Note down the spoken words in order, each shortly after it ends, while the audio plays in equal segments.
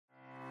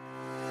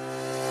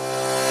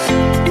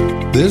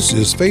This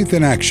is Faith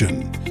in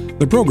Action,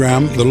 the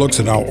program that looks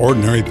at how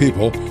ordinary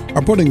people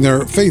are putting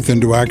their faith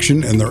into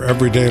action in their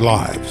everyday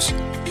lives.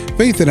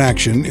 Faith in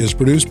Action is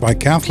produced by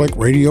Catholic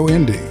Radio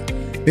Indy.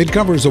 It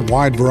covers a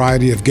wide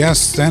variety of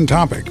guests and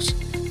topics.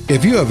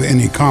 If you have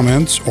any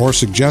comments or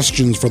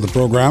suggestions for the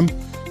program,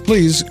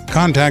 please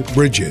contact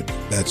Brigid,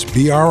 that's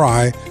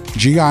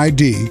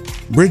B-R-I-G-I-D,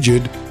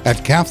 Brigid at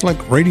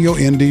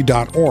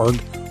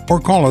CatholicRadioIndy.org, or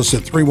call us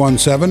at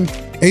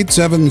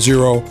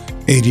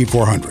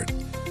 317-870-8400.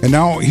 And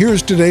now,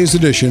 here's today's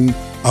edition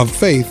of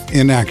Faith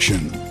in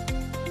Action.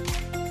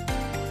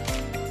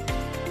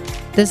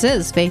 This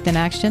is Faith in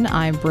Action.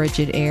 I'm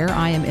Brigid Ayer.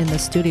 I am in the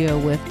studio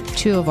with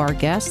two of our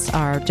guests,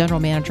 our General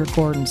Manager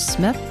Gordon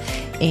Smith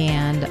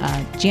and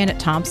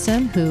Janet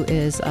Thompson, who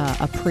is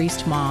a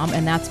priest mom.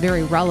 And that's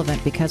very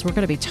relevant because we're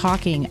going to be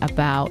talking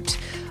about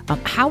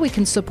how we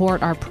can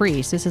support our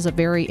priests. This is a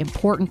very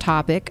important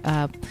topic.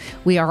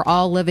 We are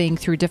all living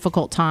through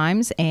difficult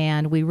times,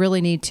 and we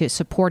really need to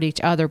support each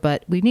other,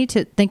 but we need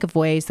to think of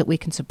ways that we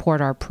can support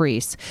our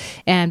priests.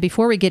 And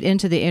before we get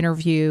into the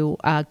interview,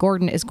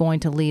 Gordon is going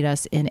to lead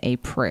us in a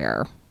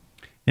prayer.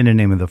 In the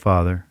name of the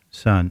Father,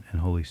 Son,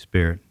 and Holy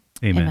Spirit.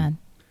 Amen. Amen.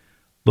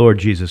 Lord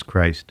Jesus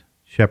Christ,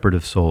 Shepherd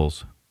of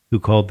souls, who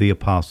called the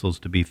apostles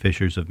to be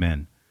fishers of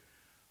men,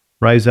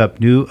 rise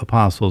up new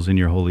apostles in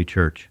your holy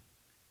church.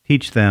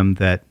 Teach them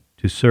that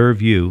to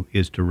serve you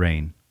is to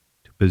reign,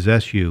 to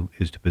possess you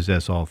is to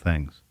possess all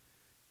things.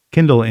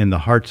 Kindle in the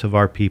hearts of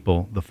our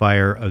people the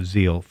fire of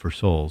zeal for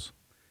souls.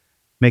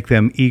 Make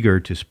them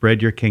eager to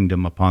spread your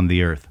kingdom upon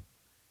the earth.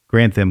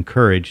 Grant them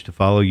courage to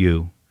follow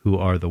you, who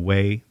are the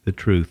way, the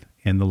truth,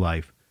 and the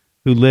life,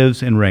 who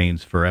lives and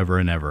reigns forever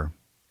and ever.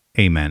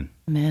 Amen.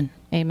 Amen.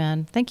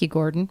 Amen. Thank you,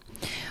 Gordon.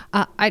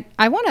 I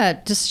want to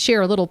just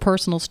share a little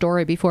personal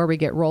story before we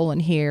get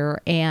rolling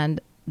here, and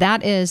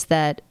that is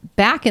that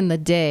back in the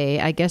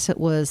day, I guess it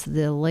was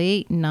the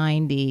late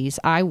 90s,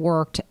 I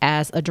worked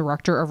as a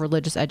director of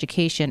religious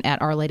education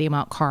at Our Lady of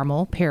Mount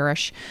Carmel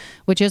Parish,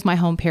 which is my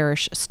home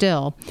parish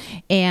still.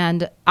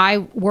 And I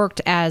worked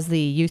as the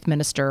youth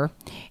minister.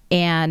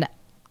 And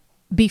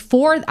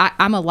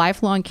I'm a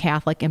lifelong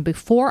Catholic, and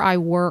before I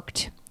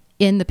worked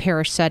in the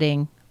parish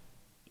setting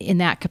in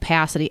that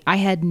capacity, I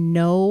had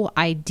no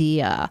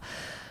idea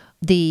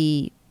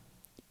the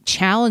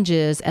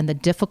challenges and the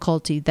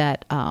difficulty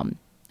that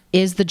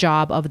is the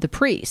job of the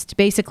priest.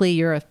 Basically,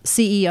 you're a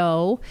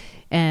CEO,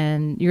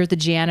 and you're the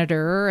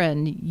janitor,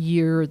 and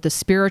you're the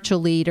spiritual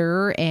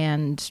leader,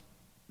 and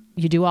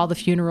you do all the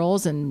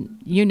funerals, and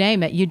you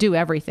name it, you do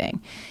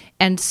everything.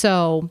 And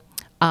so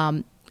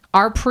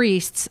our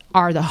priests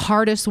are the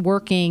hardest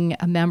working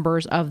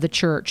members of the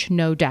church,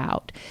 no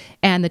doubt.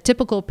 And the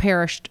typical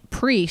parish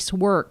priest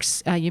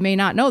works, you may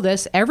not know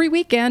this, every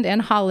weekend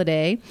and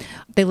holiday.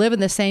 They live in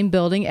the same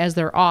building as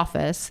their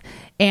office,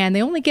 and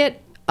they only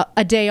get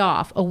a day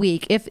off a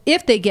week,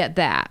 if they get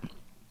that.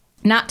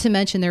 Not to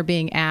mention they're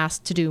being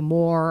asked to do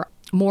more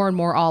and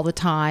more all the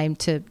time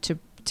to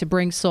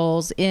bring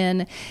souls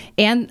in,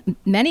 and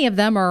many of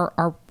them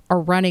are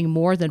running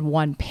more than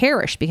one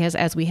parish because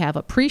as we have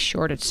a priest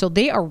shortage, so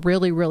they are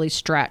really, really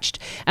stretched.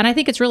 And I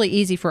think it's really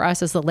easy for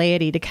us as the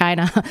laity to kind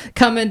of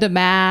come into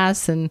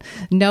Mass and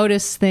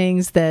notice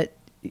things that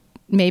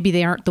maybe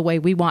they aren't the way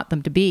we want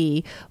them to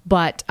be,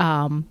 but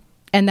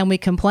and then we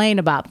complain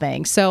about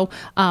things. So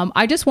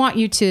I just want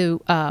you to,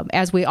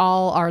 as we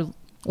all are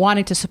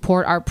wanting to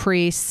support our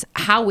priests,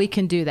 how we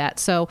can do that.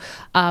 So,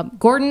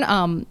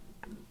 Gordon,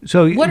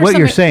 so what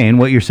you're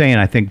saying,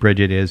 I think,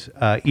 Brigid, is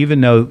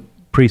even though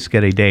priests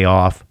get a day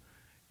off,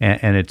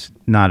 and it's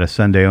not a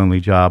Sunday-only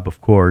job,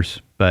 of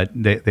course, but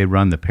they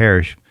run the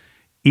parish,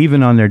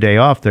 even on their day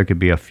off, there could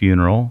be a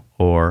funeral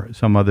or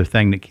some other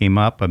thing that came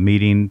up, a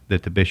meeting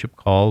that the bishop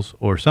calls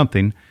or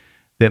something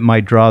that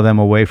might draw them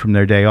away from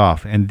their day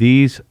off. And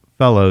these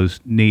fellows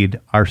need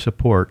our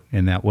support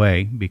in that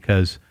way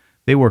because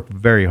they work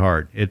very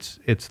hard. It's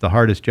the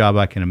hardest job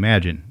I can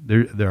imagine.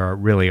 There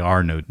really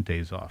are no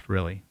days off,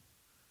 really.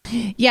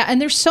 Yeah, and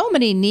there's so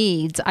many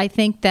needs. I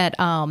think that,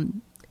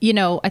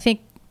 I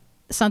think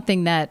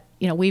something that,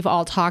 we've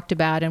all talked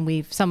about,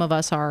 and some of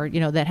us are,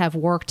 that have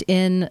worked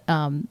in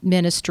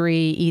ministry,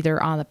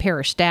 either on the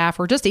parish staff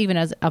or just even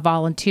as a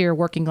volunteer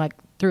working like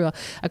through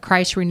a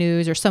Christ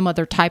Renews or some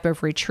other type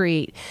of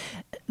retreat.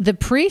 The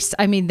priests,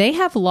 they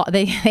have a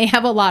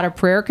lot of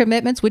prayer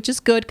commitments, which is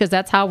good because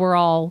that's how we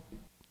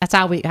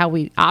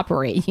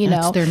operate,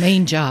 That's their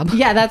main job.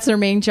 Yeah, that's their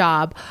main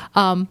job.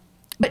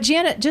 But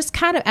Janet, just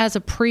kind of as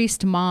a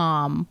priest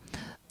mom,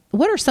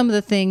 what are some of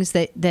the things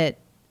that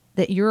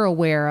you're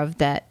aware of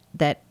that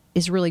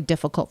is really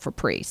difficult for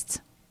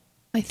priests?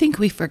 I think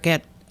we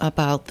forget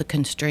about the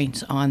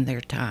constraints on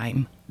their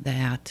time,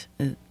 that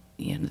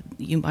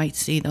you might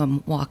see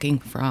them walking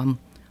from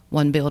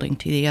one building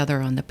to the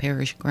other on the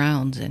parish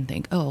grounds and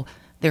think, oh,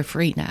 they're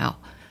free now.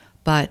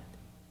 But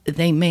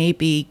they may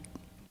be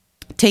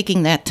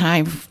taking that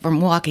time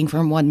from walking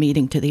from one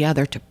meeting to the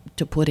other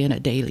to put in a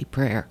daily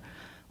prayer,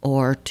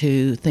 or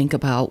to think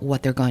about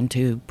what they're going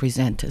to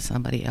present to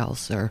somebody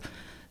else, or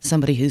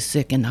somebody who's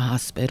sick in the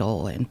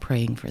hospital and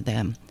praying for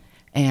them.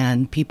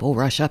 and people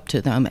rush up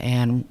to them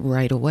and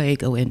right away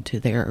go into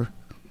their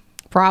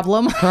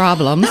problems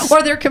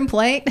or their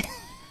complaint.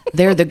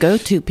 They're the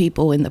go-to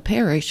people in the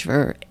parish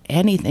for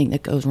anything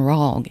that goes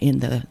wrong in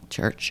the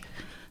church.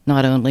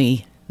 Not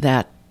only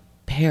that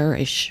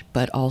parish,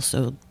 but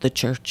also the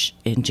church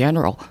in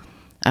general.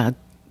 A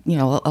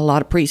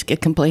lot of priests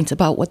get complaints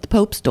about what the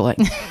Pope's doing.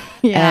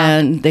 Yeah.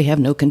 And they have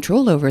no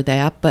control over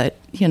that. But,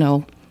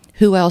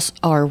 who else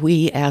are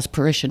we as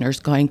parishioners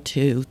going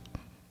to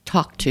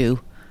talk to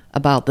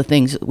about the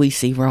things that we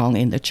see wrong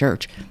in the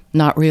church,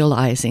 not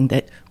realizing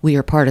that we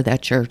are part of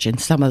that church and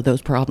some of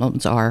those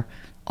problems are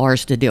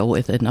ours to deal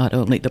with and not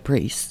only the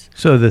priests.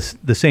 So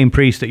the same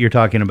priest that you're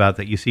talking about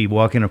that you see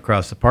walking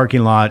across the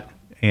parking lot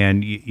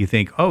and you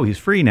think, oh, he's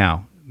free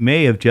now,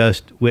 may have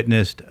just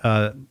witnessed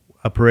a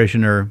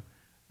parishioner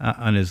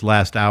on his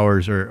last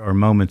hours or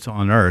moments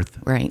on earth,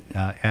 right,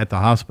 at the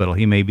hospital.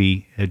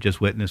 He had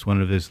just witnessed one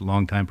of his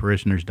longtime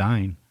parishioners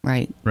dying.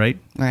 Right.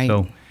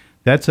 So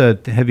that's a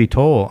heavy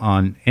toll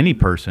on any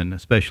person,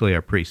 especially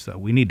our priests, though.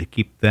 We need to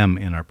keep them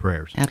in our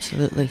prayers.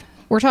 Absolutely.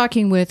 We're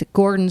talking with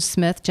Gordon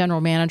Smith,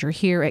 General Manager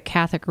here at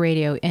Catholic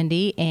Radio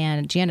Indy,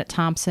 and Janet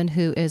Thompson,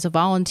 who is a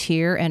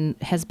volunteer and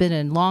has been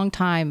in long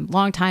time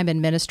in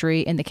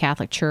ministry in the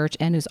Catholic Church,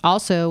 and who's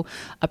also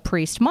a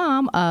priest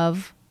mom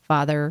of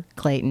Father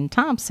Clayton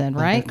Thompson,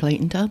 right? Father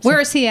Clayton Thompson.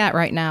 Where is he at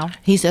right now?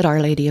 He's at Our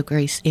Lady of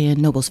Grace in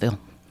Noblesville.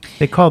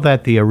 They call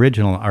that the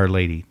original Our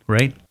Lady,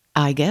 right?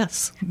 I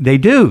guess. They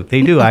do.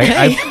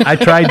 I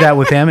tried that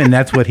with him, and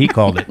that's what he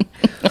called it.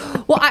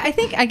 Well,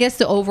 I guess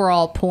the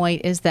overall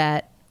point is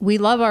that we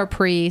love our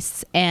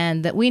priests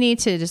and that we need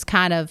to just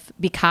kind of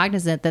be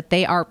cognizant that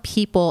they are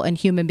people and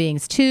human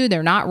beings too.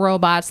 They're not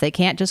robots. They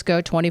can't just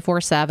go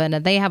 24/7,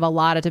 and they have a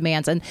lot of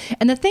demands. And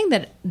the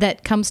thing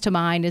that comes to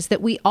mind is that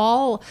we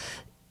all,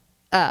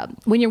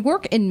 when you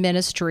work in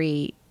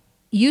ministry,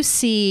 you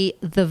see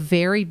the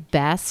very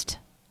best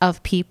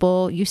of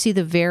people. You see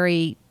the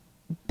very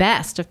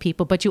best of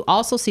people, but you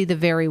also see the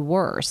very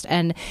worst.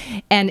 And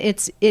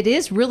it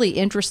is really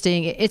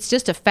interesting. It's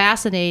just a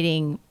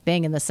fascinating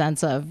thing in the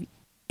sense of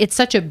it's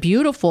such a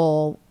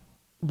beautiful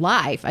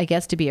life, I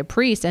guess, to be a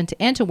priest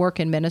and to work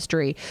in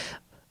ministry.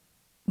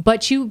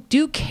 But you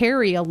do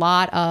carry a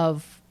lot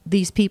of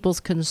these people's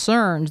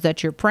concerns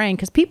that you're praying,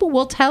 because people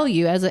will tell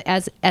you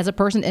as a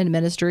person in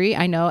ministry.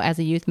 I know as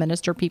a youth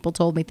minister, people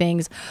told me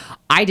things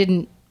I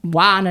didn't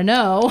want to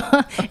know,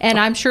 and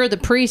I'm sure the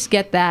priests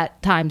get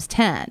that times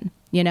 10.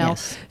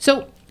 Yes.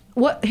 So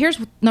here's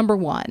number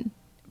one: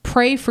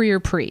 pray for your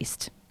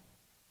priest.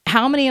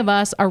 How many of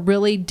us are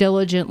really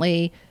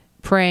diligently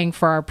praying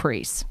for our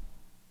priests?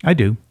 I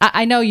do.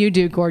 I know you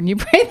do, Gordon. You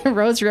pray the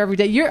rosary every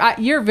day.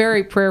 You're a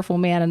very prayerful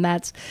man, and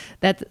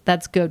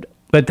that's good.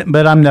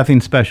 But I'm nothing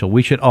special.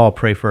 We should all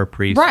pray for our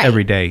priests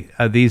every day.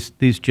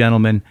 These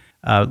gentlemen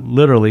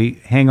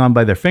literally hang on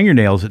by their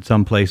fingernails at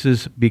some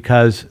places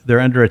because they're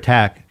under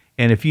attack.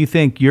 And if you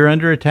think you're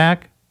under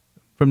attack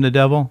from the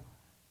devil,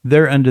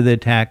 they're under the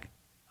attack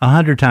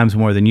 100 times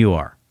more than you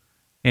are.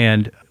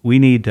 And we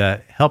need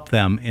to help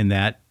them in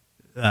that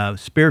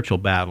spiritual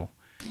battle.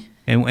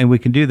 And we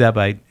can do that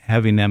by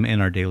having them in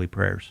our daily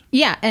prayers.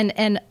 Yeah, and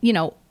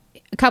a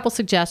couple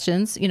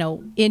suggestions,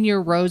 in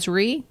your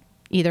rosary,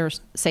 either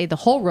say the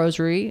whole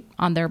rosary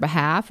on their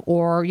behalf,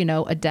 or,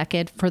 a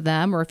decade for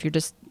them, or if you're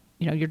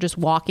just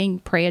walking,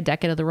 pray a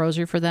decade of the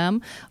rosary for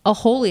them. A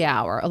holy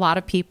hour. A lot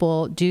of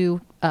people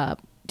do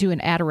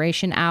an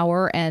adoration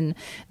hour, and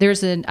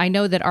I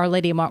know that Our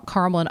Lady of Mount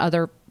Carmel and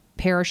other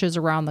parishes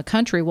around the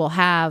country will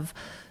have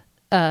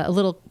a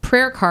little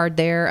prayer card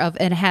there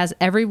and it has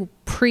every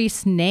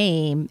priest's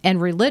name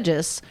and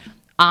religious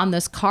on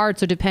this card.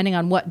 So depending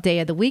on what day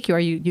of the week you are,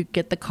 you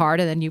get the card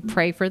and then you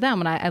pray for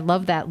them. And I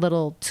love that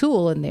little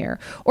tool in there.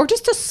 Or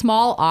just a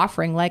small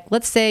offering, like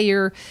let's say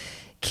your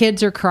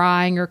kids are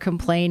crying or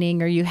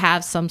complaining or you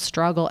have some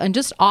struggle, and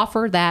just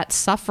offer that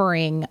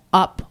suffering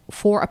up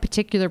for a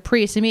particular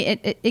priest. I mean,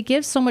 it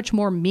gives so much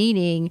more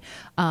meaning.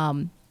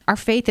 Our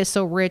faith is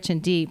so rich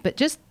and deep, but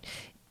just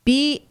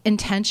be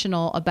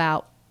intentional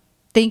about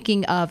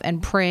thinking of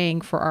and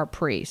praying for our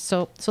priests.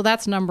 So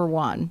that's number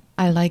one.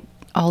 I like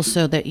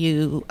also that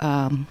you,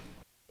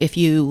 if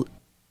you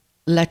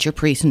let your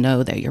priest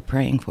know that you're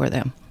praying for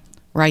them,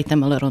 write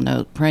them a little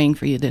note, praying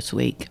for you this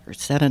week, or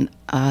set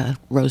a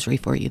rosary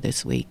for you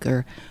this week,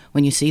 or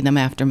when you see them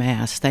after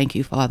Mass, thank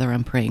you, Father,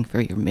 I'm praying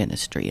for your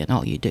ministry and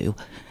all you do.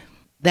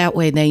 That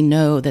way they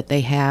know that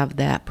they have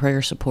that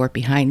prayer support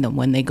behind them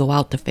when they go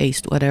out to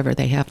face whatever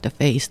they have to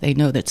face. They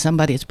know that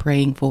somebody is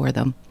praying for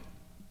them,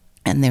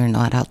 and they're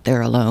not out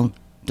there alone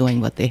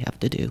doing what they have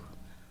to do.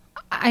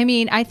 I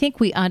mean, I think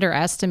we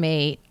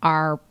underestimate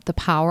the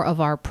power of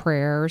our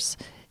prayers,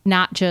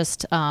 not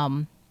just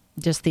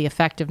the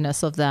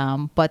effectiveness of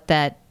them, but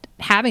that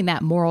having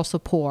that moral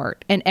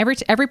support. And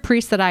every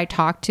priest that I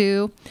talk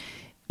to,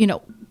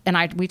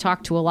 we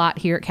talk to a lot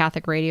here at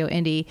Catholic Radio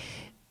Indy,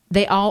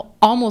 they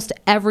almost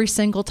every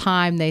single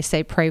time they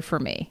say, pray for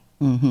me.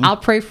 I'll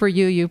pray for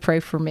you, you pray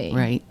for me.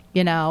 Right.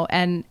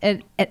 And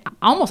it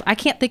almost, I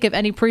can't think of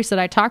any priest that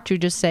I talk to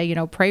just say,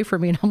 pray for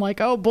me. And I'm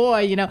like, oh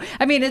boy,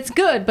 I mean, it's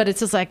good, but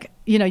it's just like,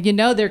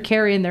 they're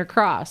carrying their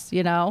cross,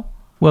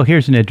 Well,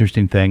 here's an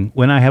interesting thing.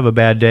 When I have a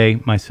bad day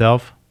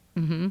myself,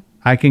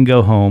 I can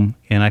go home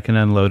and I can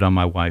unload on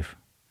my wife.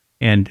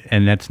 And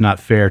that's not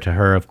fair to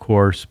her, of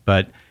course,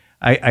 but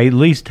I at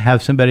least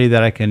have somebody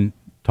that I can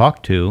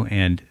talk to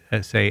and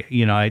say,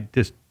 I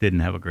just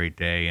didn't have a great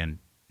day, and,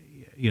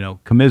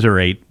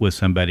 commiserate with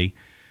somebody,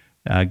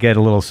 get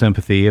a little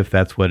sympathy if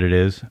that's what it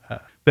is.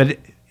 But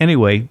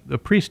anyway, the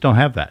priests don't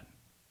have that.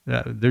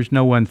 There's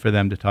no one for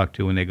them to talk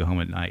to when they go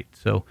home at night.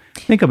 So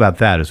think about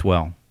that as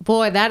well.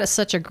 Boy, that is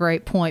such a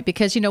great point,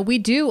 because, we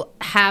do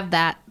have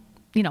that,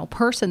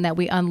 person that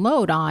we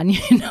unload on,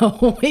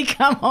 when we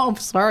come home.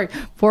 Sorry,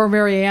 poor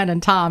Mary Ann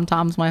and Tom.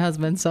 Tom's my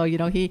husband. So,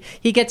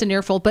 he gets an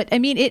earful. But I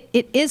mean,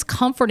 it is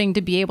comforting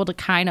to be able to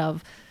kind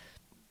of,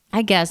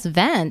 I guess,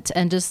 vent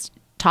and just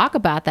talk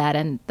about that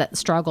and that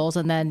struggles,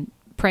 and then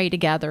pray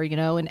together,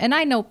 and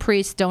I know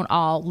priests don't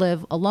all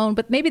live alone,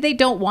 but maybe they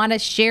don't want to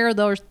share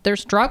their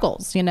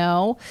struggles,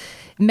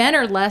 Men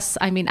are less,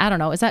 I don't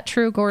know, is that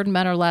true, Gordon?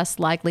 Men are less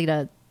likely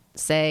to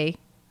say.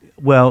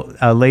 Well,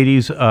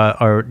 ladies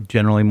are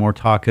generally more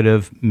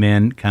talkative.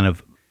 Men kind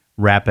of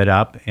wrap it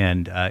up,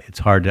 and it's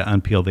hard to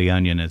unpeel the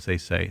onion, as they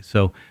say.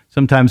 So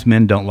sometimes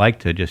men don't like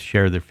to just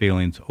share their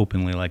feelings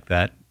openly like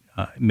that,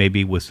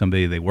 maybe with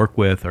somebody they work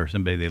with or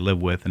somebody they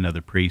live with,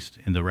 another priest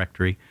in the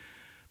rectory.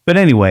 But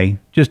anyway,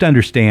 just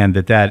understand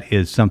that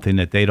is something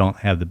that they don't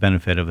have the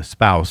benefit of a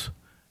spouse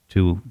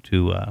to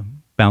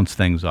bounce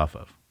things off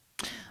of.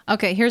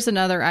 Okay, here's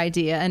another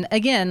idea. And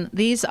again,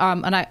 these,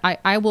 and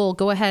I will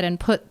go ahead and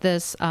put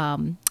this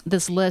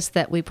this list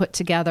that we put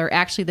together.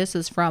 Actually, this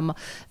is from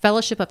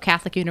Fellowship of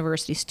Catholic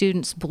University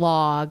Students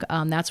blog.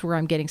 That's where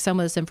I'm getting some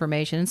of this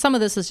information. And some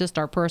of this is just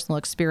our personal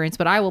experience,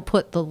 but I will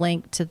put the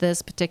link to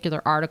this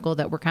particular article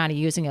that we're kind of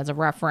using as a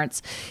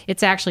reference.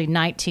 It's actually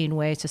 19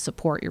 ways to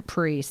support your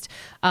priest.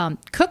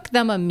 Cook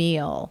them a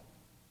meal,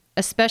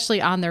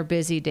 especially on their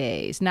busy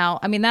days. Now,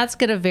 that's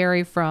going to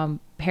vary from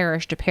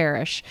parish to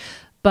parish,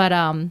 but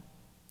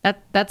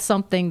that's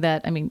something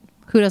that,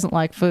 who doesn't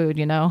like food,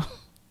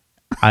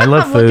 I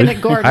love I'm food. looking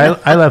at Gordon.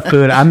 I love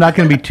food. I'm not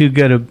going to be too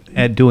good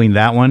at doing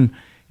that one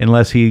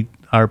unless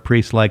our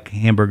priests like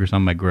hamburgers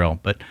on my grill.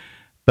 But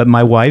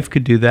my wife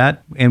could do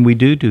that, and we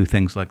do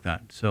things like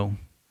that. So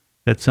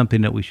that's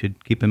something that we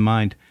should keep in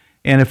mind.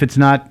 And if it's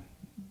not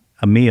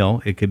a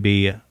meal, it could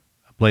be a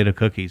plate of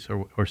cookies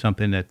or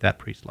something that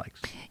priest likes.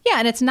 Yeah,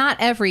 and it's not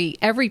every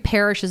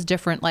parish is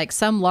different. Like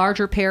some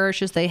larger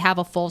parishes, they have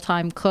a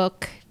full-time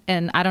cook.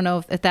 And I don't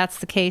know if that's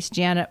the case,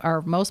 Janet.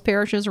 Are most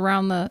parishes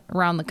around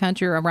the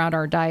country or around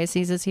our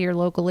dioceses here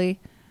locally?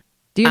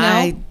 Do you know?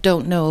 I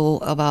don't know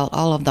about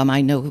all of them.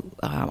 I know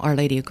Our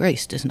Lady of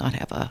Grace does not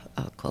have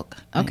a cook.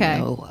 Okay. I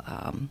know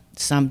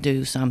some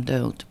do, some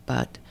don't.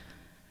 But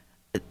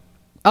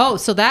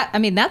so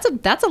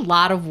that's a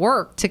lot of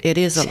work to. It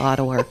is a lot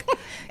of work.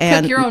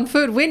 And cook your own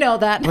food. We know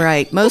that.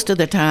 Right. Most of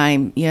the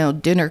time,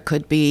 dinner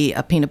could be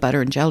a peanut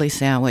butter and jelly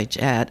sandwich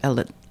at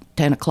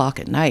 10 o'clock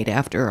at night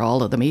after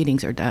all of the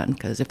meetings are done,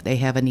 because if they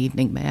have an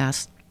evening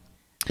mass,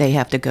 they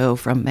have to go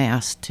from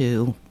mass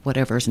to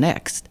whatever's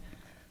next.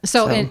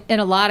 So in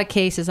a lot of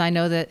cases, I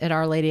know that at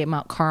Our Lady at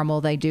Mount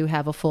Carmel, they do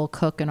have a full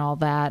cook and all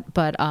that.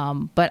 But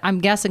I'm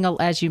guessing,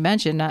 as you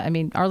mentioned,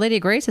 Our Lady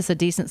of Grace is a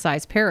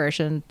decent-sized parish,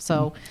 and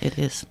so it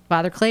is.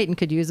 Father Clayton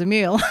could use a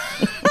meal.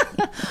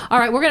 All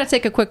right, we're going to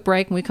take a quick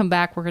break. When we come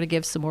back, we're going to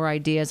give some more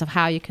ideas of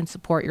how you can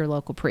support your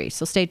local priest.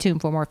 So stay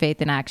tuned for more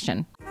Faith in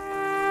Action.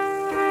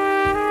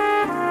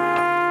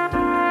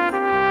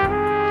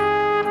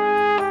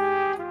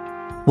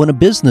 When a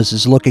business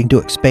is looking to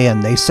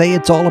expand, they say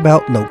it's all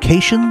about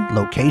location,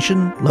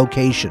 location,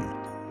 location.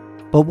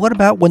 But what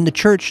about when the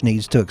church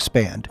needs to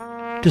expand,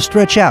 to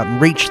stretch out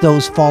and reach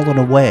those fallen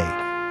away,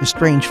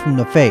 estranged from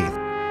the faith,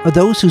 or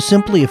those who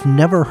simply have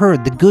never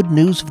heard the good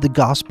news of the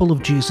gospel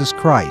of Jesus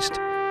Christ?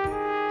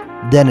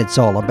 Then it's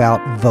all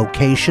about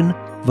vocation,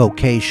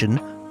 vocation,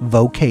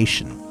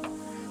 vocation.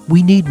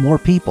 We need more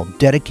people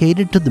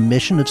dedicated to the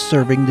mission of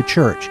serving the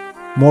church,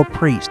 more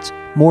priests,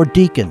 more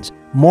deacons,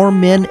 more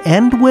men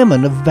and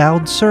women of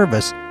vowed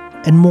service,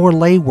 and more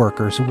lay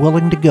workers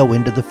willing to go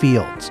into the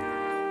fields.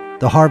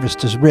 The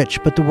harvest is rich,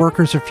 but the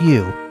workers are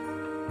few.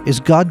 Is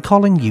God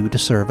calling you to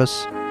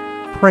service?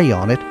 Pray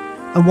on it,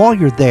 and while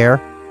you're there,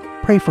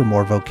 pray for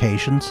more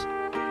vocations.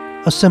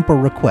 A simple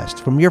request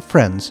from your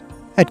friends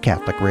at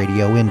Catholic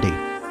Radio Indy.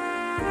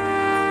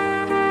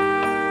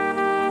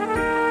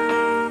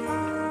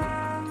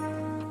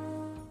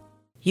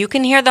 You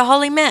can hear the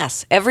Holy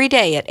Mass every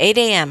day at 8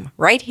 a.m.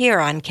 right here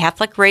on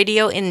Catholic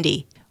Radio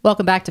Indy.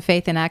 Welcome back to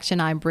Faith in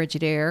Action. I'm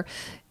Brigid Ayer.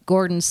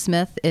 Gordon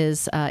Smith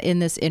is in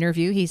this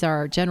interview. He's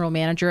our general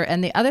manager.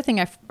 And the other thing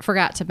I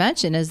forgot to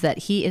mention is that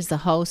he is the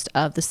host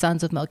of the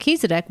Sons of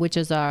Melchizedek, which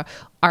is our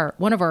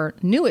one of our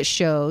newest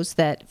shows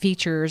that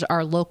features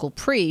our local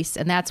priests,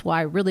 and that's why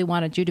I really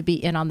wanted you to be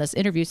in on this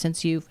interview,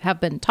 since you have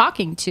been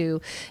talking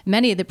to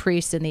many of the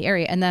priests in the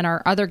area. And then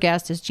our other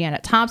guest is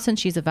Janet Thompson.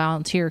 She's a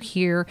volunteer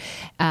here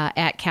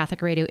at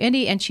Catholic Radio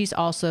Indy, and she's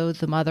also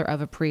the mother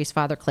of a priest,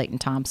 Father Clayton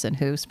Thompson,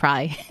 who's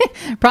probably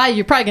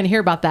you're probably going to hear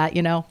about that,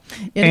 in a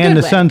and good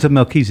the way. Sons of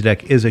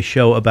Melchizedek is a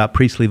show about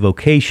priestly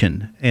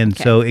vocation, and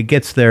so it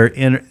gets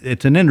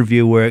it's an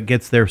interview where it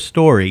gets their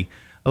story.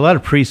 A lot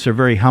of priests are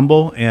very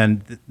humble,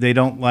 and they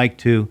don't like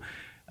to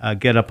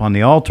get up on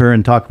the altar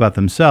and talk about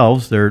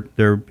themselves. They're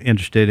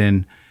interested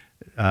in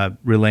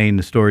relaying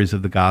the stories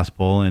of the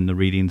gospel and the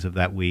readings of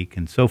that week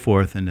and so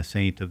forth, and the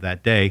saint of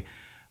that day.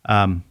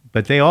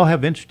 But they all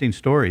have interesting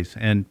stories,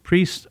 and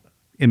priests,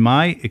 in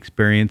my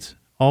experience,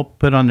 all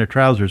put on their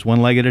trousers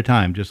one leg at a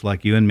time, just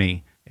like you and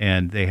me.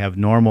 And they have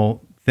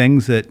normal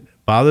things that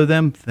bother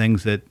them,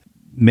 things that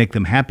make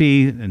them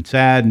happy and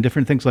sad, and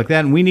different things like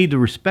that. And we need to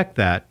respect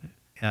that.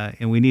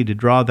 And we need to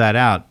draw that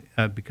out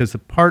because the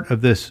part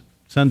of this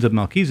Sons of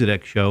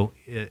Melchizedek show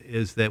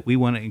is that we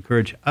want to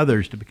encourage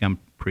others to become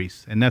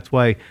priests. And that's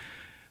why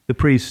the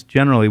priests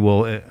generally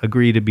will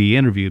agree to be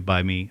interviewed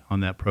by me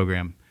on that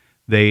program.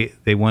 They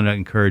want to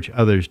encourage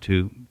others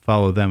to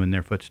follow them in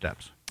their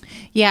footsteps.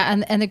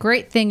 Yeah, and the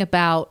great thing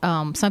about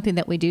something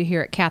that we do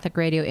here at Catholic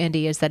Radio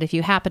Indy is that if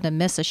you happen to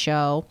miss a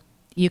show,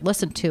 you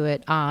listen to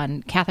it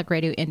on Catholic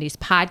Radio Indy's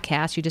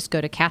podcast. You just go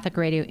to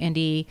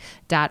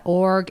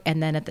catholicradioindy.org,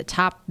 and then at the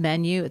top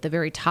menu, at the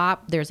very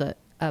top, there's a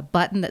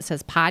button that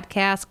says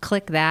podcast.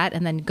 Click that,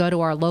 and then go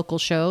to our local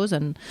shows,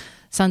 and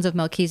Sons of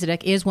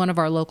Melchizedek is one of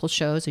our local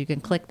shows. So you can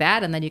click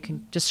that, and then you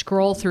can just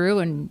scroll through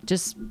and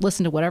just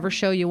listen to whatever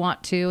show you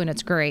want to, and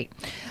it's great.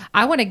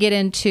 I want to get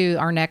into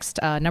our next,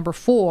 number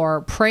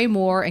 4, pray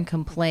more and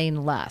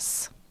complain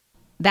less.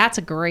 That's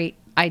a great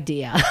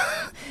idea.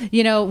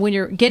 When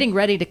you're getting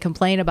ready to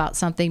complain about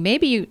something,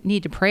 maybe you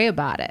need to pray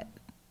about it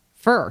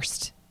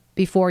first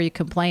before you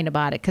complain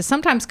about it, because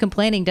sometimes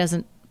complaining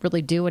doesn't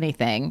really do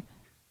anything.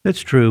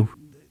 That's true.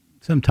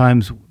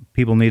 Sometimes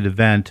people need to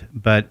vent,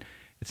 but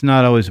it's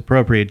not always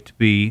appropriate to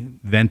be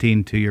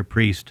venting to your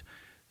priest.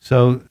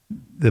 So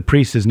the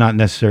priest is not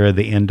necessarily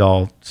the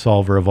end-all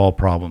solver of all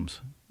problems.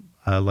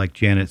 Like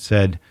Janet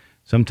said,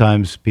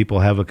 sometimes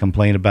people have a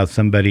complaint about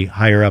somebody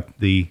higher up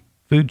the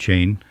food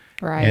chain,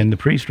 right, and the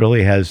priest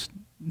really has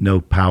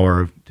no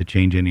power to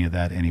change any of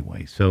that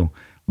anyway. So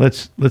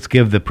let's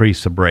give the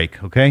priests a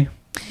break, okay?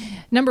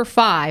 Number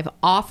 5,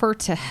 offer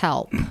to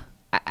help.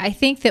 I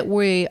think that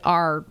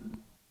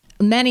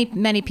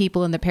many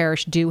people in the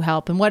parish do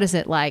help. And what is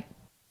it, like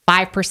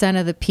 5%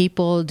 of the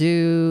people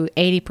do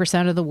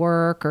 80% of the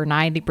work or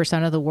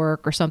 90% of the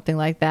work or something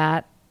like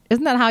that?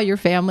 Isn't that how your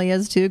family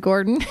is too,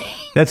 Gordon?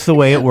 That's the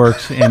way it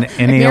works in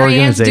any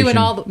organization.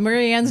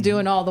 Marianne's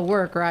doing all the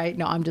work, right?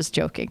 No, I'm just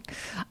joking.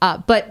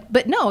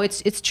 But no,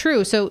 it's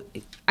true. So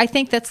I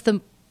think that's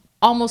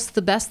almost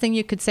the best thing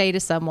you could say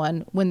to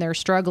someone when they're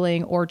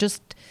struggling, or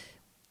just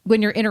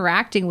when you're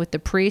interacting with the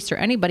priest or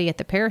anybody at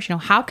the parish.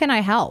 How can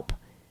I help?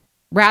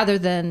 Rather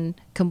than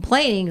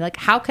complaining, like,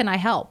 how can I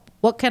help?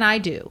 What can I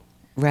do?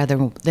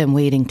 Rather than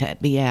waiting to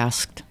be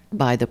asked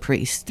by the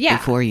priest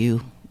before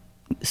you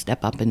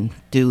step up and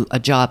do a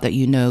job that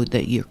you know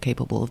that you're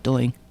capable of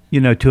doing.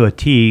 To a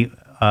T,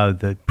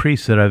 the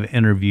priests that I've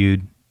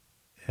interviewed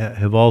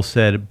have all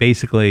said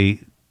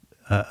basically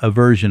a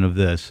version of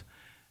this.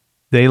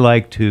 They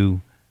like to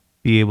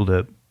be able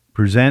to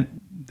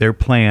present their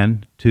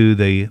plan to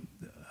the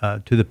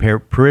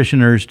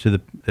parishioners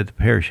that the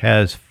parish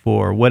has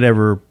for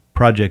whatever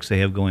projects they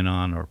have going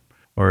on,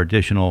 or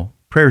additional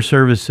prayer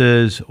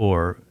services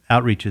or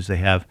outreaches they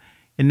have,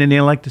 and then they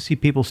like to see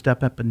people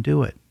step up and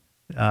do it.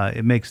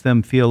 It makes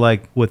them feel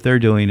like what they're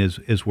doing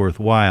is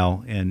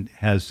worthwhile and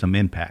has some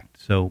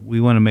impact. So we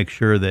want to make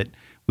sure that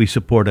we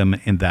support them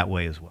in that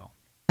way as well.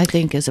 I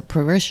think as a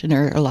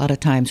parishioner, a lot of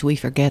times we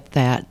forget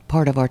that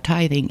part of our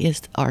tithing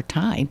is our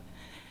time.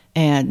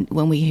 And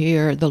when we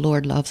hear the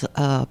Lord loves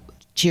a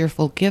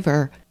cheerful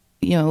giver,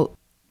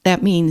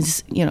 that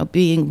means,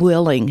 being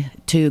willing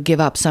to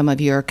give up some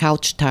of your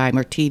couch time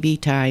or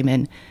TV time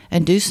and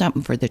do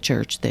something for the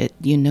church that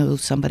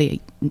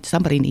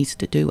somebody needs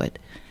to do it.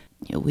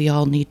 We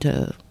all need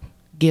to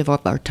give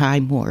up our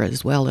time more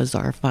as well as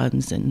our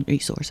funds and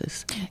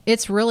resources.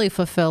 It's really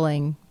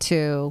fulfilling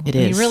too. It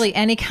is. Really,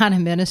 any kind of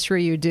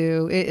ministry you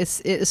do,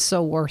 it is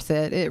so worth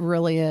it. It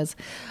really is.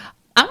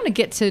 I'm going to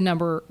get to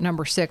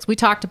number 6. We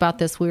talked about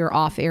this. We were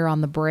off air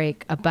on the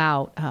break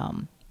about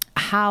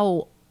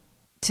how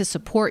to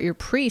support your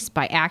priest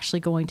by actually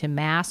going to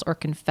Mass or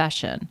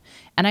confession.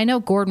 And I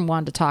know Gordon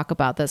wanted to talk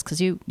about this because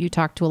you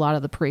talked to a lot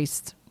of the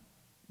priests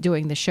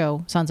doing the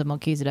show, Sons of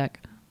Melchizedek.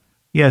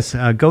 Yes,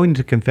 going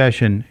to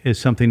confession is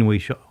something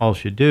we all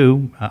should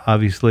do.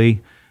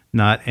 Obviously,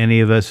 not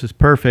any of us is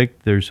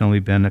perfect. There's only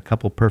been a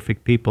couple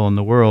perfect people in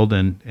the world,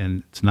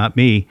 and it's not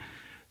me.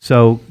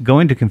 So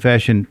going to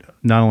confession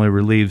not only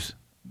relieves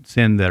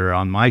sin that are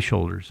on my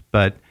shoulders,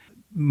 but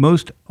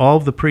all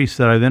of the priests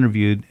that I've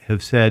interviewed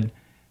have said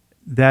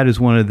that is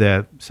one of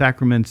the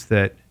sacraments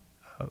that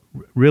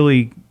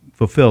really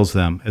fulfills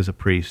them as a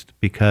priest,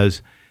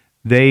 because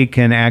they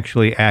can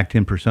actually act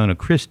in persona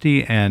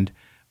Christi and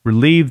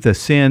relieve the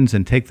sins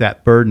and take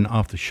that burden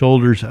off the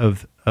shoulders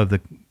of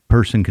the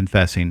person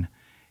confessing.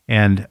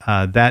 And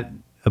that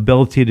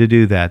ability to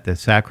do that, the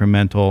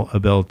sacramental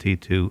ability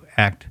to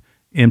act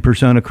in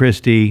persona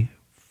Christi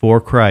for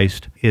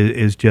Christ,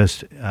 is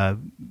just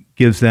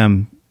gives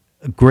them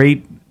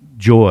great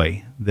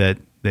joy that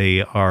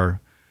they are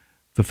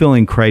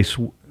fulfilling Christ's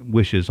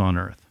wishes on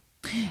earth.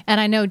 And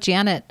I know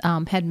Janet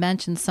had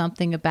mentioned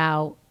something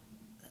about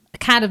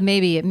kind of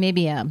maybe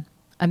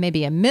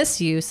a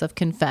misuse of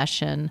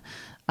confession.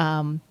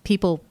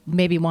 People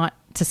maybe want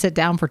to sit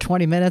down for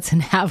 20 minutes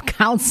and have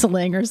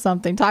counseling or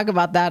something. Talk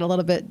about that a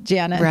little bit,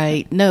 Janet.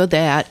 Right. Know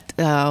that,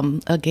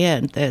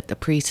 again, that the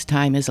priest's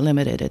time is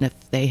limited, and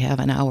if they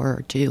have an hour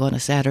or two on a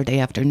Saturday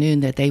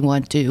afternoon that they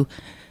want to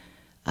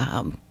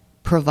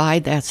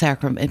provide that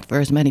sacrament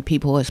for as many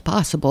people as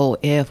possible,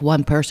 if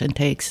one person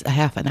takes a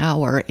half an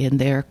hour in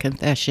their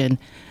confession,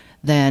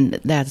 then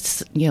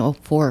that's, 4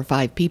 or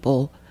 5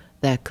 people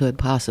that could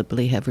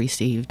possibly have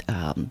received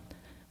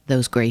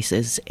those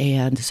graces.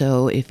 And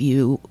so if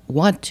you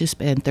want to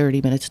spend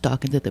 30 minutes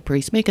talking to the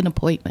priest, make an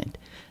appointment.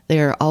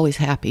 They're always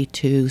happy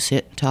to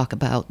sit and talk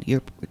about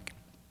your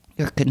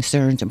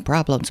concerns and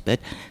problems, but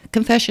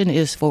confession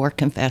is for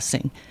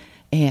confessing,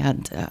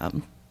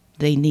 and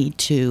they need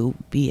to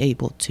be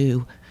able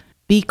to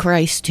be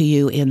Christ to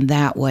you in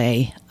that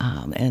way,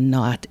 and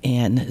not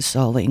in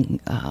solving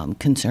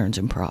concerns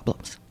and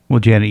problems. Well,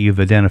 Janet, you've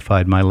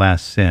identified my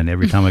last sin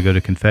every time I go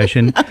to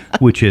confession,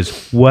 which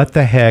is, what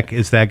the heck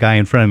is that guy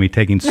in front of me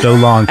taking so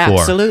long for?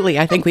 Absolutely.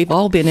 I think we've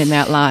all been in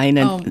that line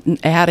and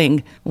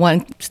adding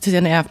one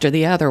sin after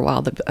the other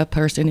while a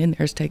person in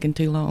there is taking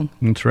too long.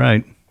 That's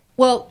right.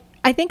 Well,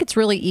 I think it's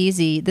really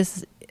easy.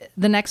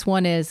 The next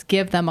one is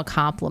give them a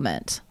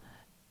compliment.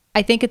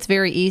 I think it's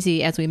very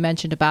easy, as we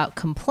mentioned about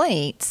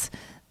complaints,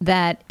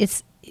 that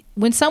it's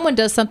when someone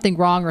does something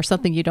wrong or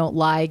something you don't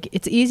like,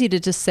 it's easy to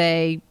just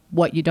say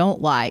what you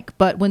don't like.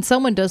 But when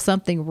someone does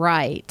something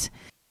right,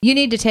 you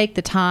need to take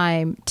the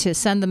time to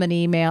send them an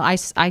email.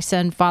 I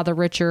send Father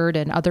Richard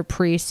and other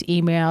priests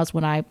emails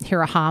when I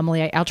hear a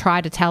homily. I'll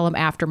try to tell them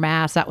after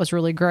Mass, that was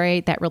really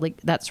great.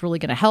 That's really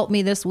going to help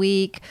me this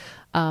week,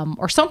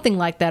 or something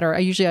like that. Or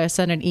I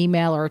send an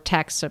email or a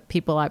text to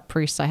people like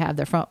priests. I have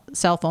their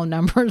cell phone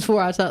numbers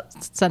where I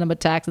send them a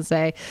text and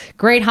say,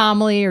 great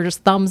homily, or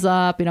just thumbs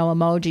up,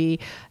 emoji.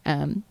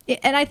 And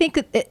I think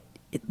that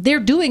they're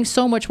doing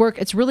so much work.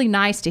 It's really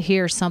nice to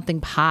hear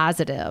something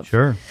positive.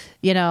 Sure.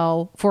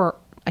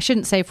 I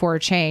shouldn't say for a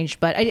change,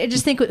 but I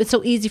just think it's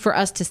so easy for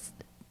us to,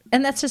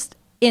 and that's just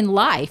in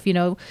life.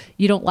 You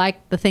don't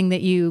like the thing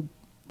that you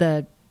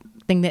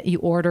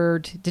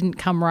ordered didn't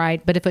come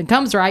right, but if it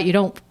comes right, you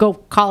don't go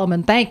call them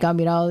and thank them.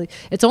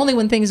 It's only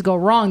when things go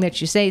wrong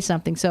that you say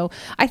something. So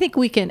I think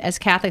we can, as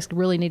Catholics,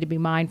 really need to be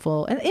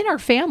mindful, and in our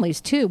families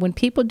too, when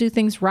people do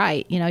things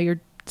right. Your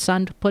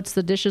son puts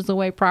the dishes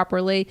away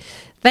properly,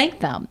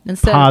 thank them.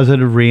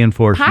 Positive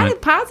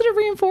reinforcement. Positive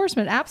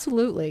reinforcement,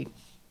 absolutely.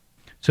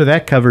 So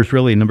that covers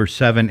really number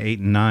 7, 8,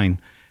 and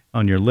 9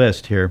 on your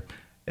list here.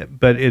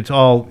 But it's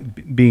all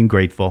being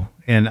grateful.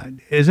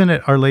 And isn't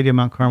it Our Lady of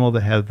Mount Carmel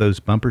that have those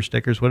bumper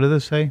stickers? What do they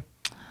say?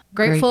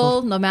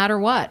 Grateful no matter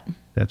what.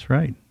 That's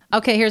right.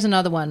 Okay, here's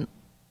another one.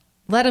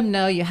 Let him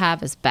know you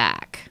have his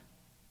back.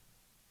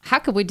 How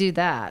could we do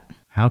that?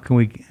 How can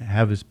we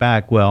have his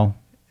back? Well,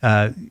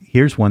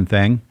 here's one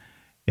thing.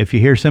 If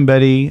you hear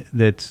somebody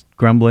that's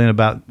grumbling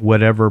about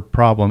whatever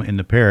problem in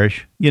the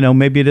parish,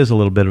 maybe it is a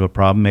little bit of a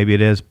problem. Maybe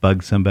it is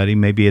bugged somebody.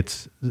 Maybe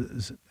it's,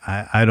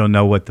 I don't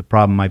know what the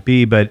problem might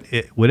be, but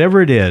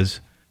whatever it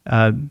is,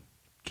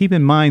 keep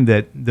in mind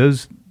that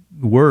those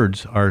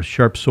words are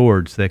sharp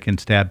swords that can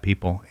stab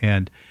people.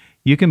 And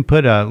you can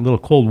put a little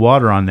cold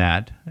water on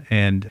that.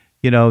 And,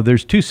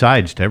 there's 2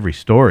 sides to every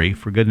story,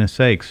 for goodness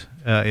sakes.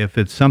 If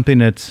it's something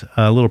that's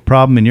a little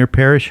problem in your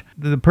parish,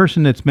 the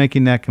person that's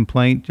making that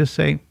complaint, just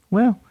say,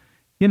 well,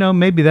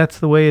 maybe that's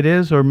the way it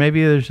is, or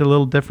maybe there's a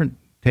little different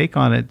take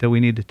on it that we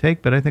need to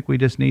take, but I think we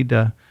just need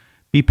to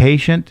be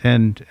patient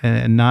and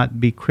not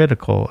be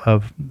critical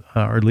of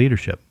our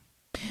leadership.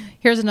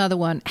 Here's another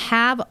one.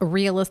 Have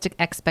realistic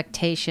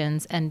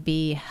expectations and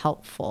be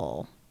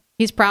helpful.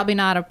 He's probably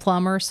not a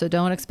plumber, so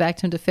don't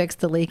expect him to fix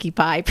the leaky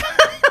pipe.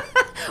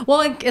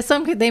 Well,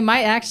 they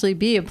might actually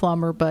be a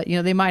plumber, but,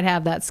 they might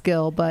have that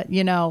skill, but,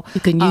 You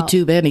can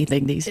YouTube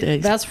anything these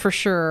days. That's for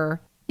sure.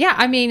 Yeah,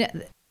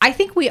 I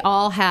think we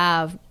all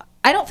have,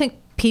 I don't think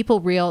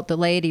the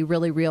laity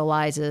really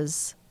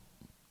realizes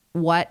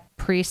what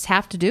priests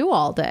have to do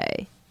all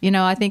day.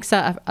 I think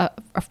a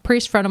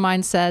priest friend of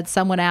mine said,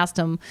 someone asked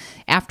him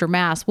after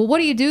Mass, well, what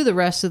do you do the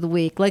rest of the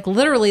week? Like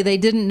literally they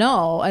didn't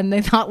know, and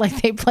they thought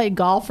like they played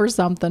golf or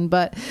something,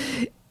 but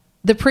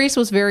the priest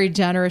was very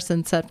generous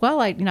and said,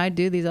 well, I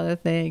do these other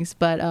things.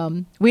 But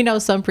we know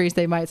some priests,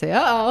 they might say,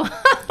 uh-oh.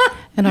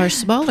 In our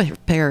smaller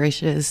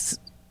parishes,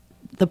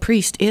 the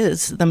priest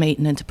is the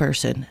maintenance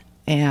person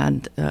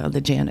and the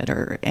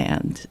janitor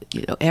and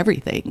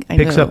everything.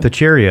 Picks up the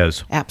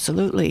Cheerios.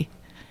 Absolutely.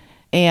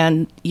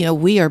 And,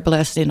 we are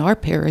blessed in our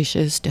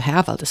parishes to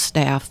have a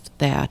staff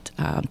that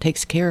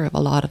takes care of a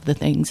lot of the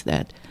things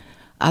that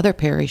other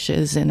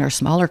parishes in our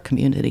smaller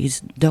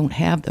communities don't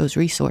have those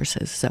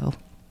resources. So,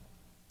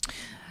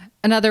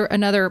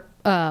 another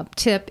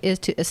tip is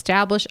to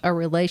establish a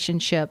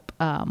relationship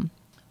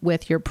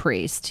with your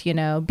priest.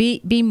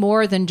 Be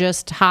more than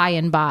just hi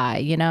and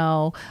bye.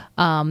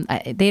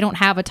 They don't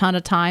have a ton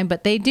of time,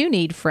 but they do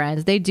need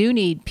friends. They do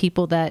need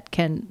people that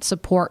can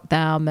support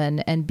them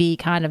and be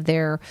kind of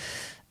their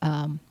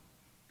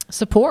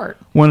support.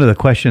 One of the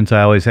questions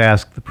I always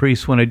ask the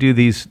priests when I do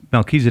these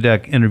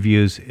Melchizedek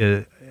interviews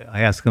is,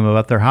 I ask them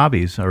about their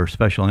hobbies or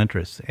special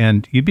interests,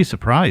 and you'd be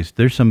surprised.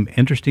 There's some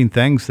interesting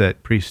things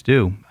that priests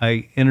do.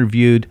 I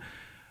interviewed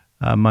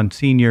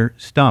Monsignor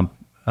Stump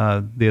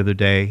the other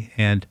day,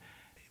 and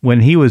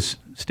when he was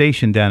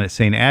stationed down at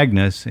St.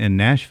 Agnes in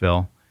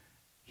Nashville,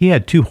 he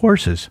had 2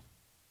 horses,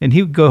 and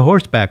he would go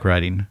horseback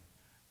riding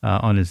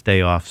on his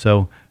day off.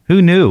 So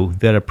who knew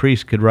that a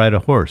priest could ride a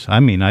horse? I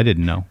mean, I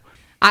didn't know.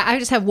 I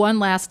just have one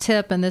last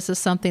tip, and this is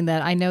something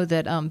that I know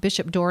that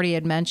Bishop Doherty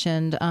had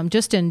mentioned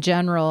just in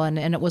general, and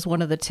it was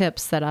one of the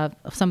tips that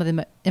some of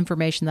the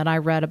information that I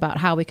read about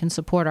how we can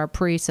support our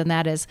priests, and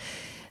that is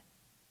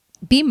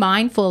be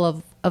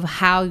mindful of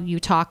how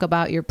you talk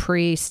about your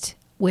priest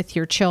with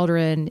your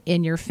children,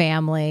 in your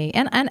family,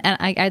 and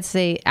I'd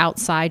say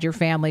outside your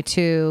family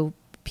too,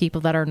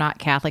 people that are not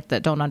Catholic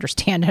that don't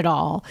understand it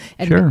all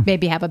and Sure.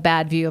 maybe have a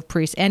bad view of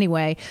priests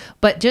anyway,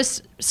 but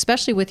just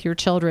especially with your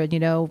children,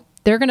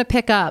 they're going to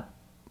pick up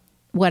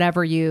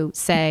whatever you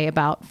say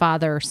about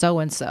Father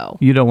so-and-so.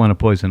 You don't want to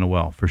poison a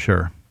well, for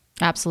sure.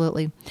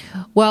 Absolutely.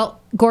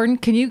 Well, Gordon,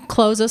 can you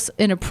close us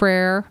in a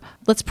prayer?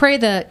 Let's pray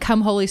the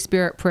Come Holy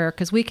Spirit prayer,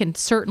 because we can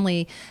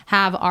certainly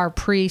have our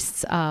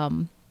priests.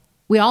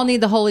 We all need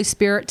the Holy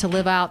Spirit to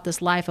live out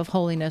this life of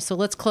holiness. So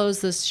let's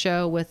close this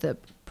show with the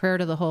prayer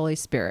to the Holy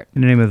Spirit.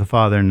 In the name of the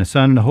Father, and the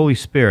Son, and the Holy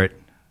Spirit.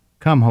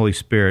 Come, Holy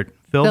Spirit,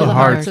 fill the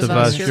hearts of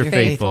us, your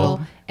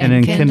faithful, and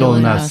enkindle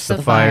in us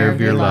the fire of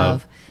your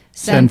love.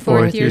 Send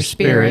forth your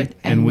Spirit,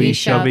 and we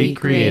shall be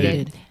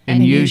created,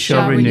 and you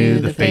shall renew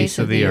the face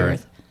of the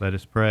earth. Let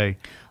us pray.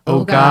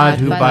 O God,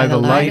 who by the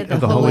light of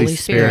the Holy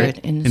Spirit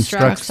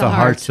instructs the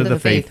hearts of the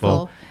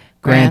faithful,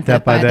 grant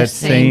that by that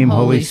same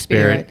Holy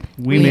Spirit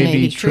we may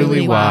be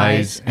truly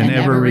wise and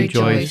ever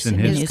rejoice in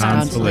his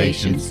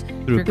consolations.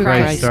 Through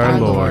Christ our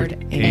Lord.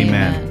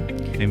 Amen.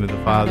 In the name of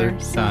the Father,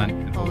 Son,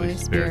 and Holy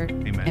Spirit.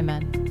 Amen.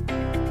 Amen.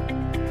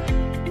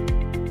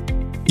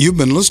 You've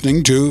been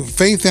listening to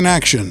Faith in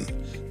Action,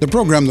 the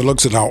program that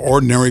looks at how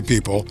ordinary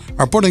people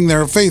are putting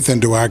their faith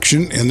into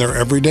action in their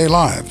everyday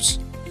lives.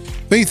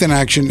 Faith in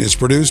Action is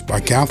produced by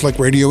Catholic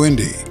Radio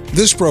Indy.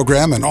 This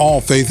program and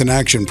all Faith in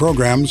Action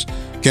programs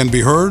can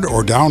be heard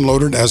or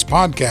downloaded as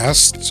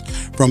podcasts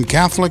from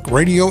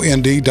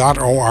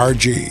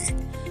CatholicRadioIndy.org.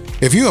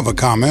 If you have a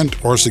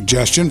comment or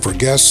suggestion for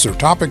guests or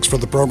topics for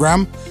the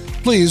program,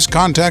 please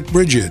contact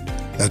Brigid,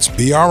 that's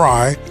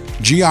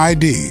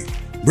B-R-I-G-I-D,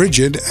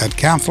 Brigid at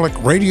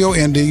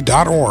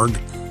CatholicRadioIndy.org,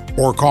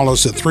 or call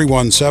us at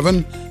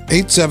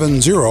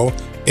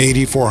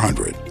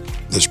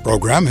 317-870-8400. This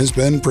program has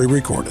been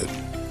pre-recorded.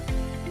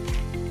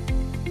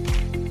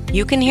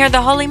 You can hear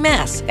the Holy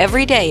Mass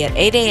every day at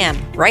 8 a.m.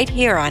 right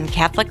here on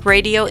Catholic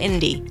Radio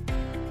Indy.